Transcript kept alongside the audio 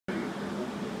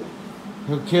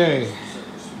Okay,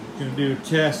 gonna do a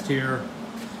test here.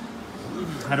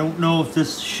 I don't know if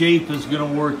this shape is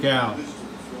gonna work out.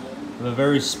 I have a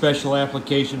very special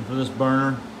application for this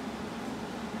burner.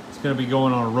 It's gonna be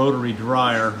going on a rotary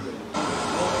dryer.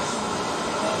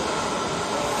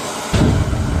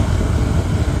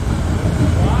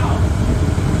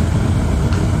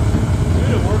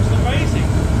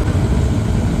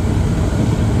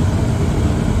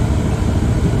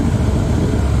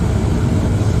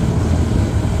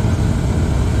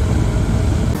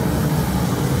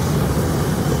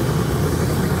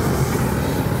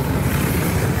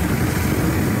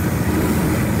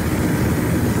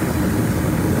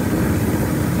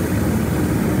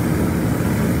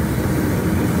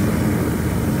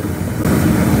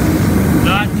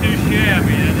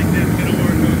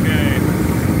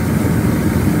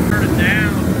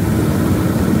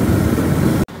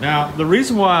 Now, the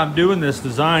reason why I'm doing this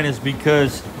design is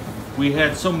because we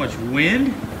had so much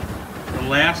wind the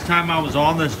last time I was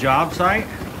on this job site,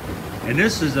 and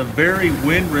this is a very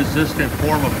wind-resistant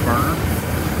form of burner.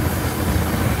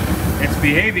 It's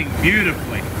behaving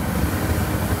beautifully.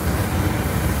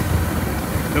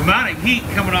 The amount of heat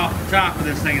coming off the top of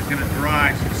this thing is going to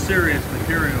dry some serious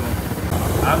material.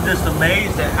 I'm just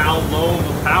amazed at how low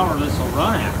of a power this will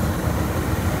run at.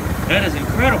 That is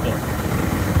incredible.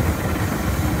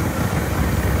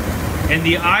 And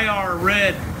the IR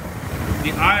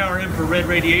infrared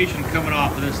radiation coming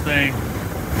off of this thing.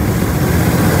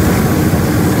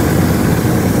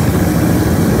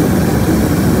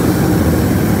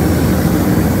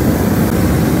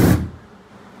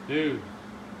 Dude,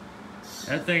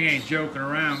 that thing ain't joking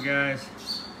around, guys.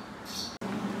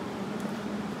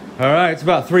 All right, it's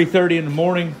about 3:30 in the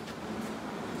morning.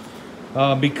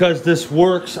 Because this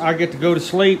works, I get to go to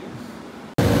sleep.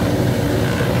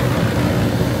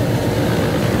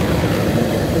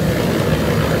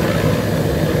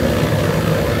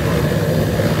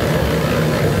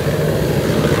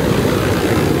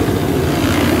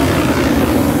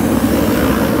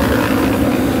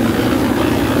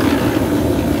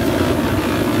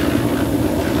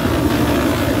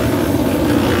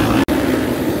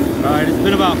 It's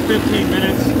been about 15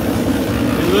 minutes.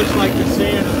 It looks like the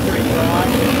sand is pretty dry.